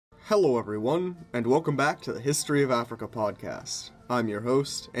Hello everyone, and welcome back to the History of Africa podcast. I'm your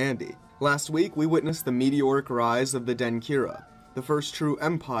host, Andy. Last week we witnessed the meteoric rise of the Denkira, the first true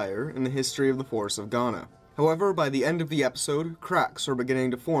empire in the history of the force of Ghana. However, by the end of the episode, cracks were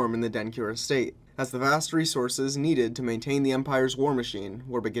beginning to form in the Denkira state, as the vast resources needed to maintain the empire's war machine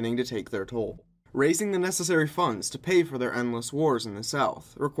were beginning to take their toll. Raising the necessary funds to pay for their endless wars in the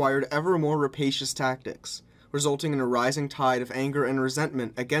south required ever more rapacious tactics, resulting in a rising tide of anger and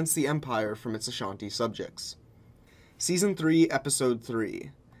resentment against the empire from its Ashanti subjects. Season 3, Episode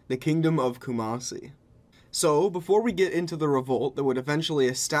 3, The Kingdom of Kumasi. So, before we get into the revolt that would eventually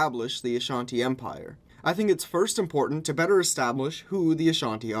establish the Ashanti Empire, I think it's first important to better establish who the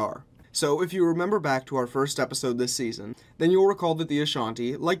Ashanti are. So, if you remember back to our first episode this season, then you'll recall that the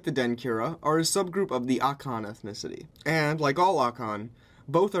Ashanti, like the Denkira, are a subgroup of the Akan ethnicity. And, like all Akan,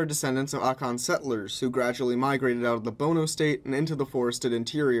 both are descendants of Akan settlers who gradually migrated out of the Bono state and into the forested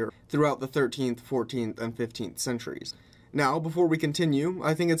interior throughout the 13th, 14th, and 15th centuries. Now, before we continue,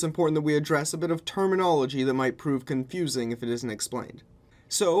 I think it's important that we address a bit of terminology that might prove confusing if it isn't explained.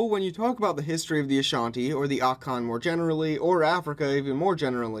 So, when you talk about the history of the Ashanti, or the Akan more generally, or Africa even more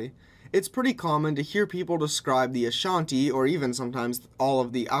generally, it's pretty common to hear people describe the Ashanti, or even sometimes all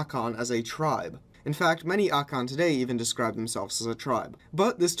of the Akan, as a tribe. In fact, many Akan today even describe themselves as a tribe.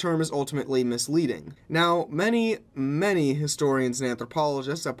 But this term is ultimately misleading. Now, many historians and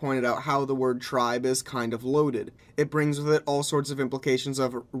anthropologists have pointed out how the word tribe is kind of loaded. It brings with it all sorts of implications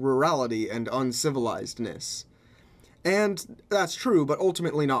of rurality and uncivilizedness. And that's true, but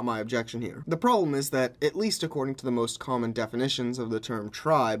ultimately not my objection here. The problem is that, at least according to the most common definitions of the term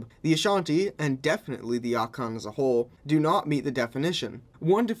tribe, the Ashanti, and definitely the Akan as a whole, do not meet the definition.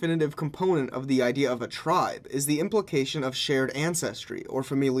 One definitive component of the idea of a tribe is the implication of shared ancestry, or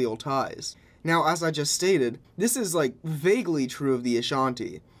familial ties. Now, as I just stated, this is vaguely true of the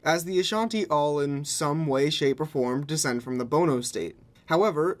Ashanti, as the Ashanti all in some way, shape, or form descend from the Bono state.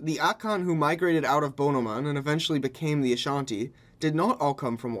 However, the Akan who migrated out of Bonoman and eventually became the Ashanti did not all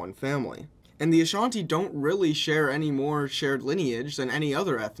come from one family. And the Ashanti don't really share any more shared lineage than any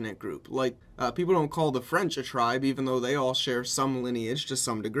other ethnic group. People don't call the French a tribe even though they all share some lineage to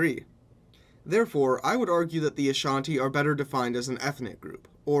some degree. Therefore, I would argue that the Ashanti are better defined as an ethnic group,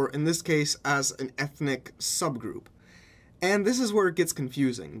 or in this case, as an ethnic subgroup. And this is where it gets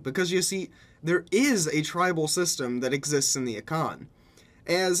confusing, because you see, there is a tribal system that exists in the Akan.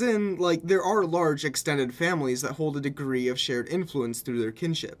 As in, there are large extended families that hold a degree of shared influence through their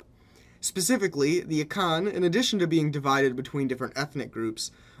kinship. Specifically, the Akan, in addition to being divided between different ethnic groups,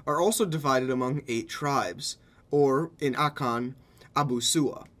 are also divided among 8 tribes, or, in Akan,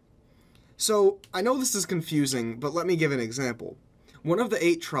 Abusua. So, I know this is confusing, but let me give an example. One of the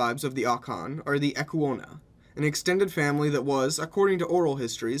 8 tribes of the Akan are the Ekuona, an extended family that was, according to oral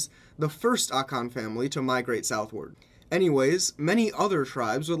histories, the first Akan family to migrate southward. Anyways, many other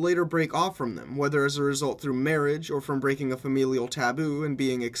tribes would later break off from them, whether as a result through marriage or from breaking a familial taboo and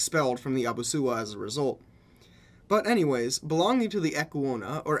being expelled from the Abusua as a result. But anyways, belonging to the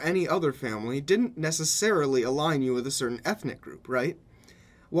Ekuona or any other family didn't necessarily align you with a certain ethnic group, right?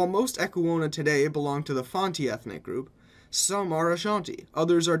 While most Ekuona today belong to the Fanti ethnic group, some are Ashanti,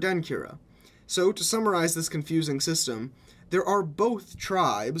 others are Denkira. So, to summarize this confusing system, there are both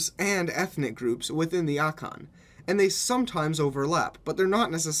tribes and ethnic groups within the Akan, and they sometimes overlap, but they're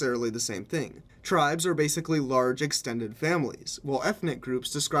not necessarily the same thing. Tribes are basically large extended families, while ethnic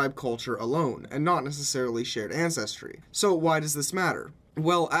groups describe culture alone, and not necessarily shared ancestry. So why does this matter?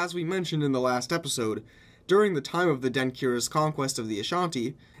 Well, as we mentioned in the last episode, during the time of the Denkira's conquest of the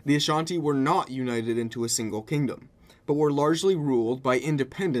Ashanti were not united into a single kingdom, but were largely ruled by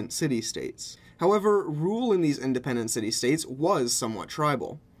independent city-states. However, rule in these independent city-states was somewhat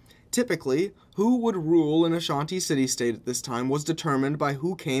tribal. Typically, who would rule an Ashanti city-state at this time was determined by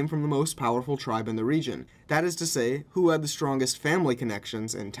who came from the most powerful tribe in the region. That is to say, who had the strongest family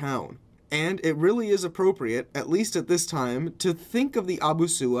connections in town. And it really is appropriate, at least at this time, to think of the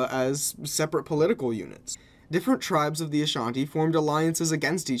Abusua as separate political units. Different tribes of the Ashanti formed alliances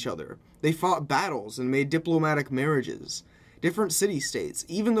against each other. They fought battles and made diplomatic marriages. Different city-states,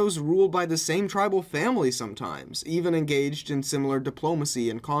 even those ruled by the same tribal family sometimes, even engaged in similar diplomacy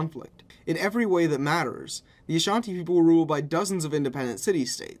and conflict. In every way that matters, the Ashanti people were ruled by dozens of independent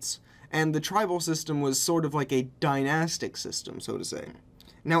city-states, and the tribal system was sort of like a dynastic system, so to say.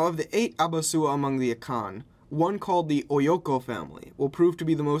 Now, of the 8 Abusua among the Akan, one called the Oyoko family will prove to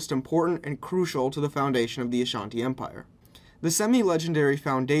be the most important and crucial to the foundation of the Ashanti Empire. The semi-legendary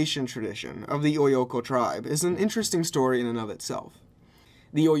foundation tradition of the Oyoko tribe is an interesting story in and of itself.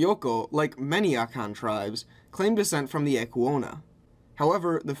 The Oyoko, like many Akan tribes, claim descent from the Ekuona.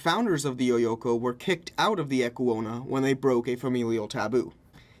 However, the founders of the Oyoko were kicked out of the Ekuona when they broke a familial taboo.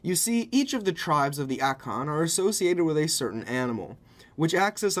 You see, each of the tribes of the Akan are associated with a certain animal, which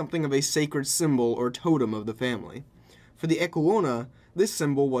acts as something of a sacred symbol or totem of the family. For the Ekuona, this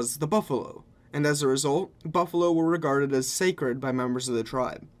symbol was the buffalo, and as a result, buffalo were regarded as sacred by members of the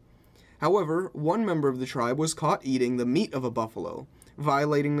tribe. However, one member of the tribe was caught eating the meat of a buffalo,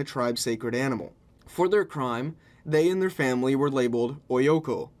 violating the tribe's sacred animal. For their crime, they and their family were labeled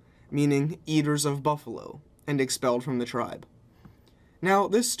Oyoko, meaning eaters of buffalo, and expelled from the tribe. Now,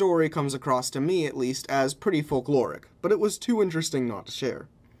 this story comes across to me, at least, as pretty folkloric, but it was too interesting not to share.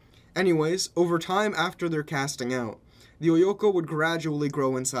 Anyways, over time after their casting out, the Oyoko would gradually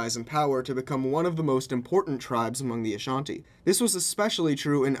grow in size and power to become one of the most important tribes among the Ashanti. This was especially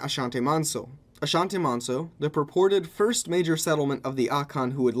true in Ashanti Manso. Ashanti Manso, the purported first major settlement of the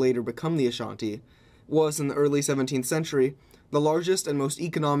Akan who would later become the Ashanti, was, in the early 17th century, the largest and most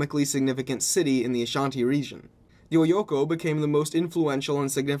economically significant city in the Ashanti region. The Oyoko became the most influential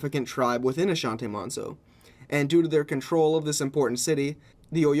and significant tribe within Ashanti Manso, and due to their control of this important city,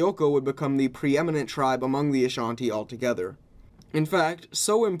 the Oyoko would become the preeminent tribe among the Ashanti altogether. In fact,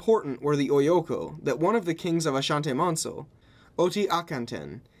 so important were the Oyoko that one of the kings of Ashanti Manso, Oti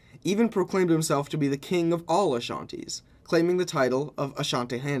Akanten, even proclaimed himself to be the king of all Ashantis, claiming the title of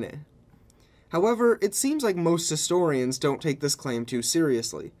Ashanti Hene. However, it seems like most historians don't take this claim too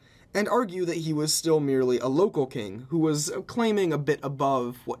seriously, and argue that he was still merely a local king who was claiming a bit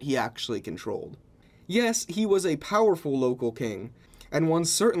above what he actually controlled. Yes, he was a powerful local king, and one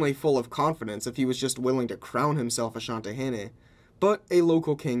certainly full of confidence if he was just willing to crown himself Ashanti Hene, but a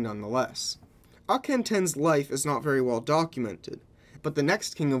local king nonetheless. Akanten's life is not very well documented, but the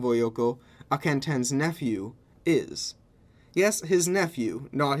next king of Oyoko, Akanten's nephew, is. Yes, his nephew,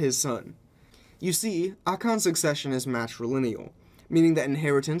 not his son. You see, Akan's succession is matrilineal, meaning that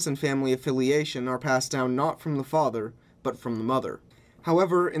inheritance and family affiliation are passed down not from the father, but from the mother.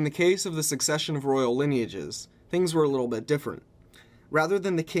 However, in the case of the succession of royal lineages, things were a little bit different. Rather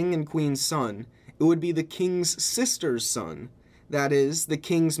than the king and queen's son, it would be the king's sister's son, that is, the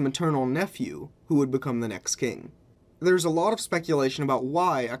king's maternal nephew, who would become the next king. There's a lot of speculation about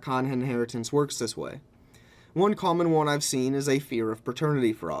why Akan inheritance works this way. One common one I've seen is a fear of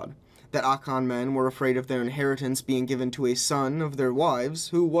paternity fraud, that Akan men were afraid of their inheritance being given to a son of their wives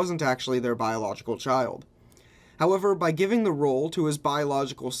who wasn't actually their biological child. However, by giving the role to his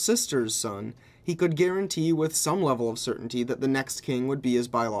biological sister's son, he could guarantee with some level of certainty that the next king would be his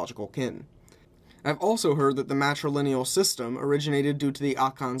biological kin. I've also heard that the matrilineal system originated due to the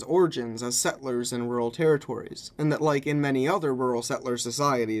Akan's origins as settlers in rural territories, and that like in many other rural settler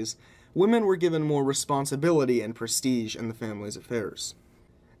societies, women were given more responsibility and prestige in the family's affairs.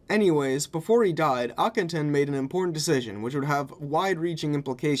 Anyways, before he died, Akanten made an important decision which would have wide-reaching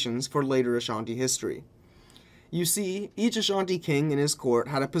implications for later Ashanti history. You see, each Ashanti king in his court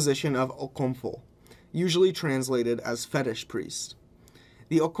had a position of Okomfo, usually translated as fetish priest.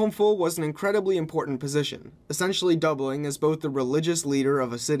 The Okomfo was an incredibly important position, essentially doubling as both the religious leader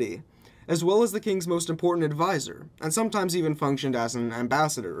of a city, as well as the king's most important advisor, and sometimes even functioned as an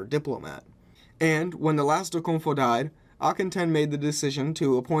ambassador or diplomat. And, when the last Okomfo died, Akanten made the decision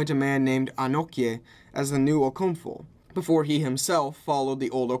to appoint a man named Anokye as the new Okomfo, before he himself followed the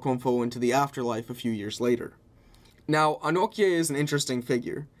old Okomfo into the afterlife a few years later. Now, Anokye is an interesting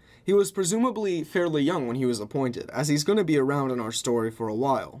figure. He was presumably fairly young when he was appointed, as he's going to be around in our story for a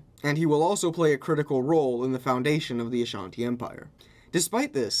while, and he will also play a critical role in the foundation of the Ashanti Empire.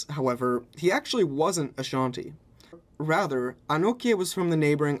 Despite this, however, he actually wasn't Ashanti. Rather, Anokye was from the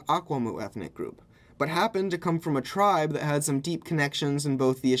neighboring Akwamu ethnic group, but happened to come from a tribe that had some deep connections in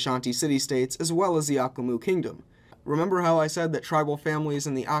both the Ashanti city-states as well as the Akwamu kingdom. Remember how I said that tribal families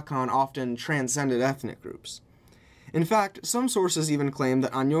in the Akan often transcended ethnic groups? In fact, some sources even claim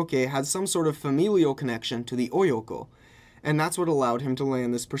that Anokye had some sort of familial connection to the Oyoko, and that's what allowed him to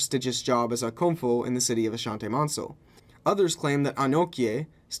land this prestigious job as a Komfo in the city of Ashanti Manso. Others claim that Anokye,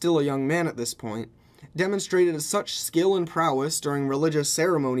 still a young man at this point, demonstrated such skill and prowess during religious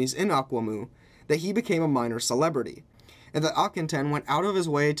ceremonies in Akwamu that he became a minor celebrity, and that Akanten went out of his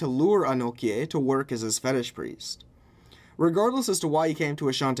way to lure Anokye to work as his fetish priest. Regardless as to why he came to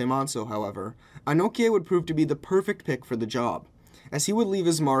Ashanti Manso, however, Anokye would prove to be the perfect pick for the job, as he would leave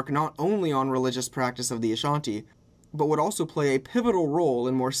his mark not only on religious practice of the Ashanti, but would also play a pivotal role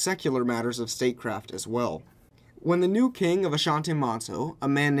in more secular matters of statecraft as well. When the new king of Ashanti Manso, a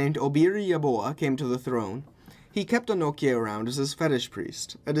man named Obiri Yaboa, came to the throne, he kept Anokye around as his fetish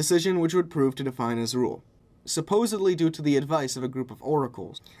priest, a decision which would prove to define his rule. supposedly due to the advice of a group of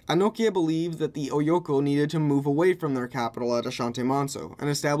oracles. Anokie believed that the Oyoko needed to move away from their capital at Ashanti Manso and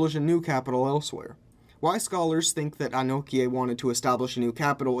establish a new capital elsewhere. Why scholars think that Anokie wanted to establish a new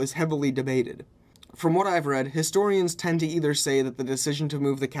capital is heavily debated. From what I've read, historians tend to either say that the decision to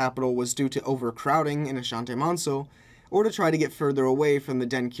move the capital was due to overcrowding in Ashanti Manso, or to try to get further away from the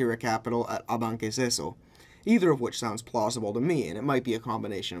Denkira capital at Abankaiseso, either of which sounds plausible to me, and it might be a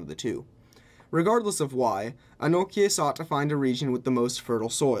combination of the two. Regardless of why, Anokie sought to find a region with the most fertile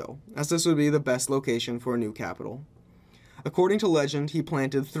soil, as this would be the best location for a new capital. According to legend, he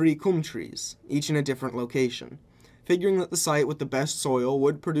planted 3 kum trees, each in a different location, figuring that the site with the best soil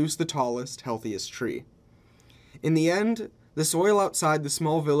would produce the tallest, healthiest tree. In the end, the soil outside the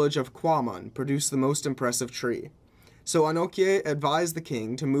small village of Kwaman produced the most impressive tree, so Anokie advised the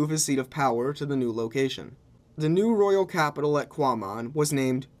king to move his seat of power to the new location. The new royal capital at Kwaman was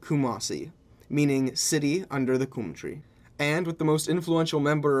named Kumasi, meaning city under the kum tree, and with the most influential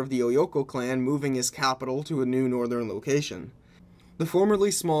member of the Oyoko clan moving his capital to a new northern location, the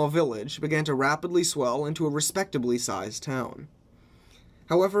formerly small village began to rapidly swell into a respectably sized town.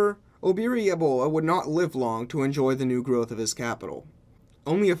 However, Obiri Yeboah would not live long to enjoy the new growth of his capital.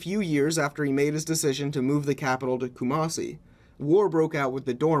 Only a few years after he made his decision to move the capital to Kumasi, war broke out with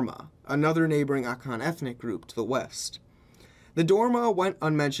the Dorma, another neighboring Akan ethnic group to the west. The Dorma went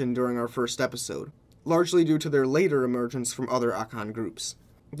unmentioned during our first episode, largely due to their later emergence from other Akan groups.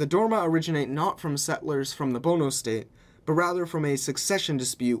 The Dorma originate not from settlers from the Bono state, but rather from a succession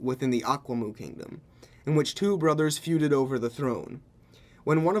dispute within the Akwamu kingdom, in which 2 brothers feuded over the throne.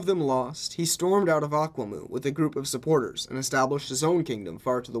 When one of them lost, he stormed out of Akwamu with a group of supporters and established his own kingdom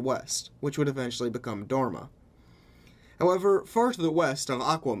far to the west, which would eventually become Dorma. However, far to the west of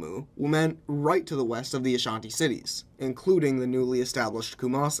Akwamu meant right to the west of the Ashanti cities, including the newly established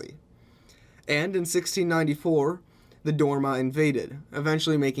Kumasi. And in 1694, the Dorma invaded,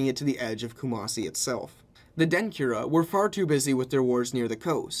 eventually making it to the edge of Kumasi itself. The Denkira were far too busy with their wars near the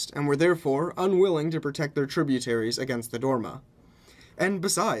coast, and were therefore unwilling to protect their tributaries against the Dorma. And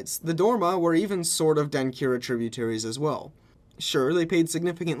besides, the Dorma were even sort of Denkira tributaries as well. Sure, they paid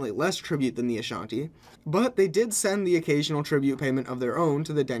significantly less tribute than the Ashanti, but they did send the occasional tribute payment of their own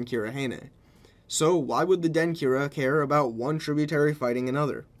to the Denkira Hene. So why would the Denkira care about one tributary fighting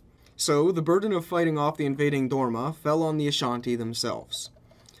another? So the burden of fighting off the invading Dorma fell on the Ashanti themselves.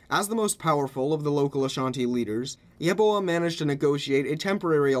 As the most powerful of the local Ashanti leaders, Yeboah managed to negotiate a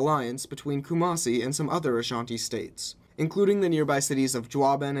temporary alliance between Kumasi and some other Ashanti states, including the nearby cities of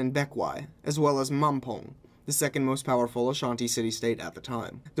Juaben and Bekwai, as well as Mampong, the second most powerful Ashanti city-state at the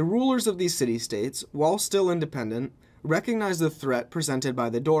time. The rulers of these city-states, while still independent, recognize the threat presented by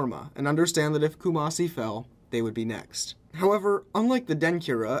the Dorma, and understand that if Kumasi fell, they would be next. However, unlike the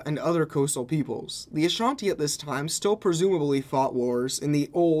Denkira and other coastal peoples, the Ashanti at this time still presumably fought wars in the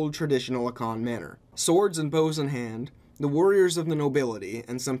old traditional Akan manner. Swords and bows in hand, the warriors of the nobility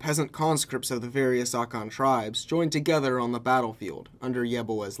and some peasant conscripts of the various Akan tribes joined together on the battlefield under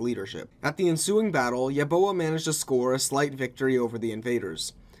Yeboah's leadership. At the ensuing battle, Yeboah managed to score a slight victory over the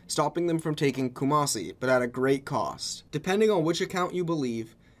invaders, stopping them from taking Kumasi, but at a great cost. Depending on which account you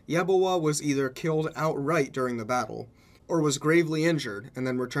believe, Yeboah was either killed outright during the battle, or was gravely injured and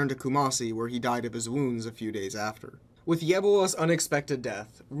then returned to Kumasi, where he died of his wounds a few days after. With Yeboah's unexpected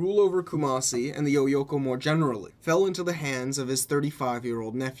death, rule over Kumasi and the Oyoko more generally fell into the hands of his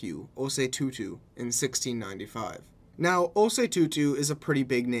 35-year-old nephew, Osei Tutu, in 1695. Now, Osei Tutu is a pretty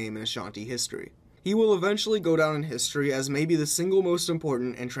big name in Ashanti history. He will eventually go down in history as maybe the single most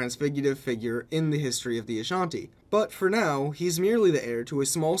important and transfigurative figure in the history of the Ashanti. But for now, he's merely the heir to a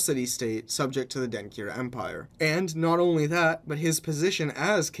small city-state subject to the Denkira Empire. And not only that, but his position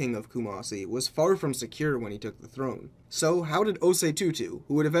as king of Kumasi was far from secure when he took the throne. So how did Osei Tutu,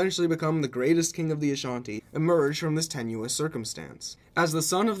 who would eventually become the greatest king of the Ashanti, emerge from this tenuous circumstance? As the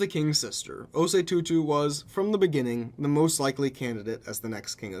son of the king's sister, Osei Tutu was, from the beginning, the most likely candidate as the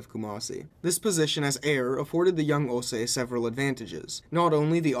next king of Kumasi. This position as heir afforded the young Osei several advantages, not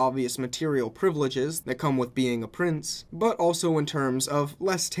only the obvious material privileges that come with being a prince, but also in terms of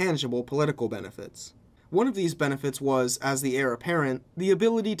less tangible political benefits. One of these benefits was, as the heir apparent, the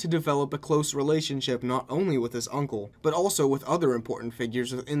ability to develop a close relationship not only with his uncle, but also with other important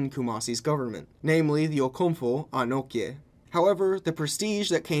figures within Kumasi's government, namely the Okomfo Anokie. However, the prestige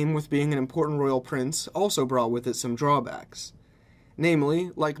that came with being an important royal prince also brought with it some drawbacks.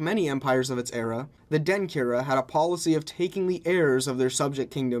 Namely, like many empires of its era, the Denkira had a policy of taking the heirs of their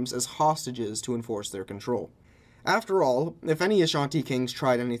subject kingdoms as hostages to enforce their control. After all, if any Ashanti kings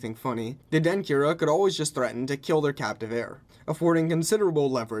tried anything funny, the Denkira could always just threaten to kill their captive heir, affording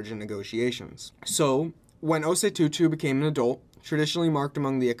considerable leverage in negotiations. So, When Tutu became an adult, traditionally marked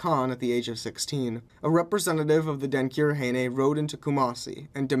among the Akan at the age of 16, a representative of the Denkira Hene rode into Kumasi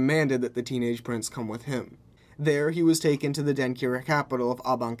and demanded that the teenage prince come with him. There, he was taken to the Denkira capital of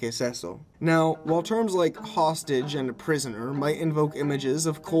Abankaiseso. Now, while terms like hostage and prisoner might invoke images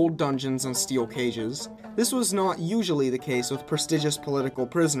of cold dungeons and steel cages, this was not usually the case with prestigious political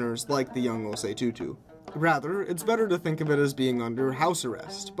prisoners like the young Tutu. Rather, it's better to think of it as being under house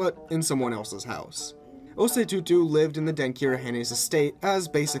arrest, but in someone else's house. Tutu lived in the Denkira Hene's estate as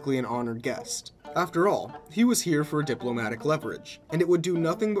basically an honored guest. After all, he was here for diplomatic leverage, and it would do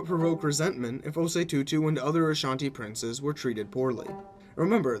nothing but provoke resentment if Tutu and other Ashanti princes were treated poorly.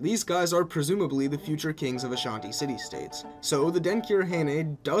 Remember, these guys are presumably the future kings of Ashanti city-states, so the Denkira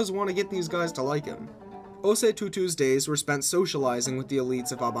Hene does want to get these guys to like him. Tutu's days were spent socializing with the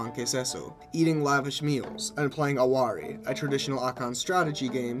elites of Abankaiseso, eating lavish meals, and playing Awari, a traditional Akan strategy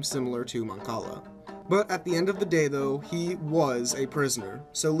game similar to Mancala. But at the end of the day, though, he was a prisoner,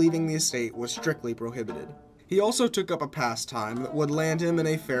 so leaving the estate was strictly prohibited. He also took up a pastime that would land him in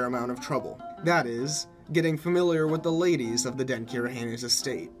a fair amount of trouble. That is, getting familiar with the ladies of the Denkira Hene's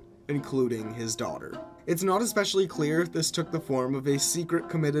estate, including his daughter. It's not especially clear if this took the form of a secret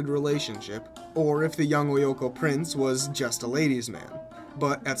committed relationship, or if the young Oyoko prince was just a ladies' man.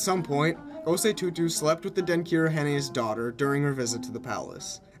 But at some point, Tutu slept with the Denkira Hene's daughter during her visit to the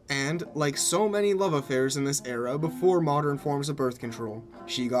palace. And, like so many love affairs in this era before modern forms of birth control,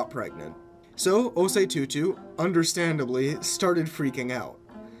 she got pregnant. So, Tutu, understandably, started freaking out.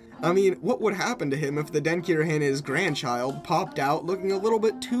 I mean, what would happen to him if the Denkira Hene's grandchild popped out looking a little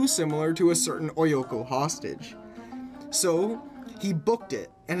bit too similar to a certain Oyoko hostage? So, he booked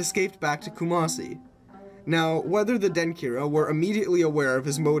it and escaped back to Kumasi. Now, whether the Denkira were immediately aware of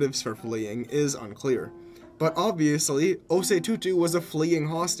his motives for fleeing is unclear. But obviously, Tutu was a fleeing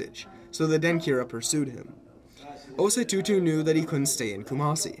hostage, so the Denkira pursued him. Tutu knew that he couldn't stay in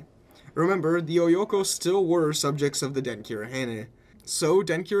Kumasi. Remember, the Oyoko still were subjects of the Denkira Hene, so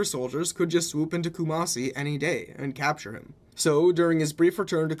Denkira soldiers could just swoop into Kumasi any day and capture him. So, during his brief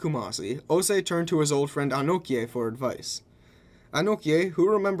return to Kumasi, turned to his old friend Anokie for advice. Anokie, who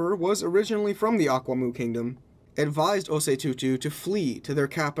remember was originally from the Akwamu kingdom, advised Tutu to flee to their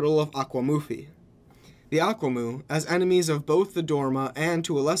capital of Akwamufi. The Akwamu, as enemies of both the Dorma and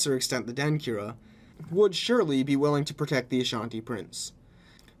to a lesser extent the Denkira, would surely be willing to protect the Ashanti prince.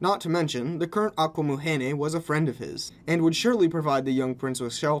 Not to mention, the current Akwamu Hene was a friend of his, and would surely provide the young prince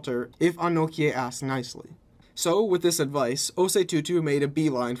with shelter if Anokie asked nicely. So, with this advice, Tutu made a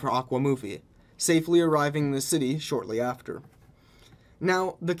beeline for Akwamufi, safely arriving in the city shortly after.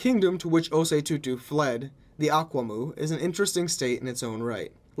 Now, the kingdom to which Tutu fled, the Akwamu, is an interesting state in its own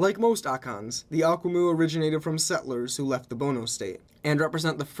right. Like most Akans, the Akwamu originated from settlers who left the Bono state, and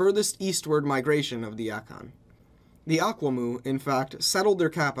represent the furthest eastward migration of the Akan. The Akwamu, in fact, settled their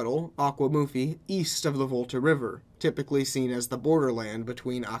capital, Akwamufi, east of the Volta River, typically seen as the borderland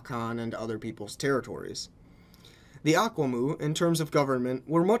between Akan and other people's territories. The Akwamu, in terms of government,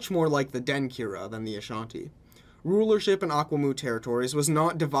 were much more like the Denkira than the Ashanti. Rulership in Akwamu territories was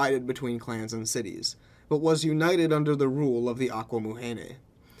not divided between clans and cities, but was united under the rule of the Akwamu Hene.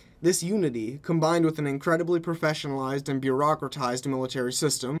 This unity, combined with an incredibly professionalized and bureaucratized military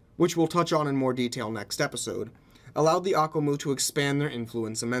system, which we'll touch on in more detail next episode, allowed the Akwamu to expand their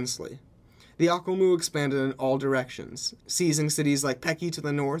influence immensely. The Akwamu expanded in all directions, seizing cities like Peki to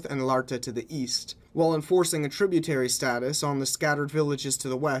the north and Larta to the east, while enforcing a tributary status on the scattered villages to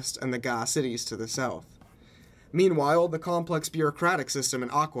the west and the Ga cities to the south. Meanwhile, the complex bureaucratic system in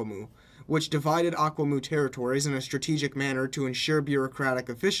Akwamu, which divided Akwamu territories in a strategic manner to ensure bureaucratic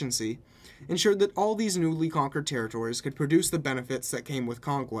efficiency, ensured that all these newly conquered territories could produce the benefits that came with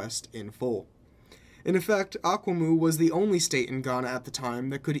conquest in full. In effect, Akwamu was the only state in Ghana at the time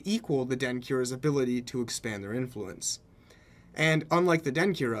that could equal the Denkira's ability to expand their influence. And unlike the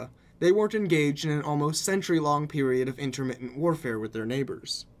Denkira, they weren't engaged in an almost century-long period of intermittent warfare with their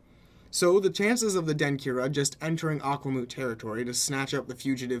neighbors. So the chances of the Denkira just entering Akwamu territory to snatch up the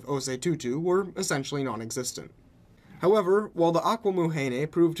fugitive Tutu were essentially non-existent. However, while the Akwamu Hene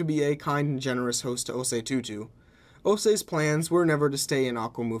proved to be a kind and generous host to Tutu, Ose's plans were never to stay in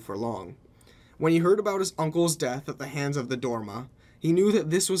Akwamu for long. When he heard about his uncle's death at the hands of the Dorma, he knew that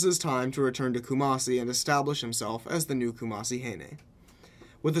this was his time to return to Kumasi and establish himself as the new Kumasi Hene.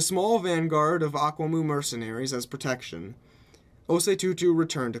 With a small vanguard of Akwamu mercenaries as protection, Tutu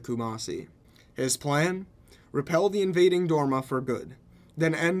returned to Kumasi. His plan? Repel the invading Dorma for good,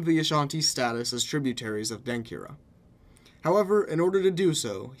 then end the Ashanti's status as tributaries of Denkira. However, in order to do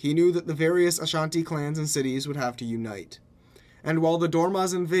so, he knew that the various Ashanti clans and cities would have to unite. And while the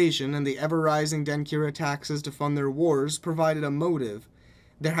Dorma's invasion and the ever-rising Denkira taxes to fund their wars provided a motive,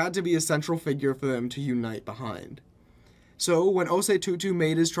 there had to be a central figure for them to unite behind. So, when Ose Tutu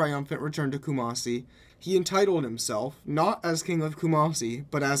made his triumphant return to Kumasi, he entitled himself not as King of Kumasi,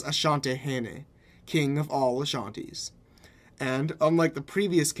 but as Ashanti Hene, King of all Ashantis. And, unlike the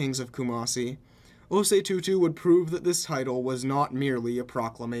previous kings of Kumasi, Ose Tutu would prove that this title was not merely a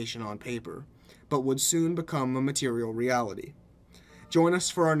proclamation on paper, but would soon become a material reality. Join us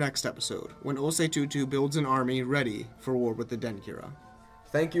for our next episode, when Ose Tutu builds an army ready for war with the Denkira.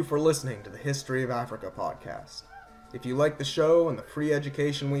 Thank you for listening to the History of Africa podcast. If you like the show and the free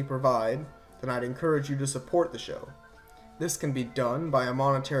education we provide, then I'd encourage you to support the show. This can be done by a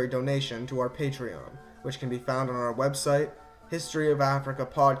monetary donation to our Patreon, which can be found on our website,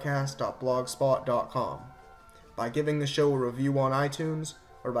 historyofafricapodcast.blogspot.com, by giving the show a review on iTunes,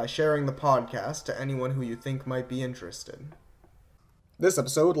 or by sharing the podcast to anyone who you think might be interested. This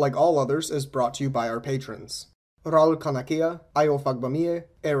episode, like all others, is brought to you by our patrons: Raul Kanakia, Ayo Fagbamie,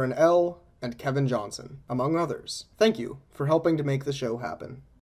 Aaron L., and Kevin Johnson, among others. Thank you for helping to make the show happen.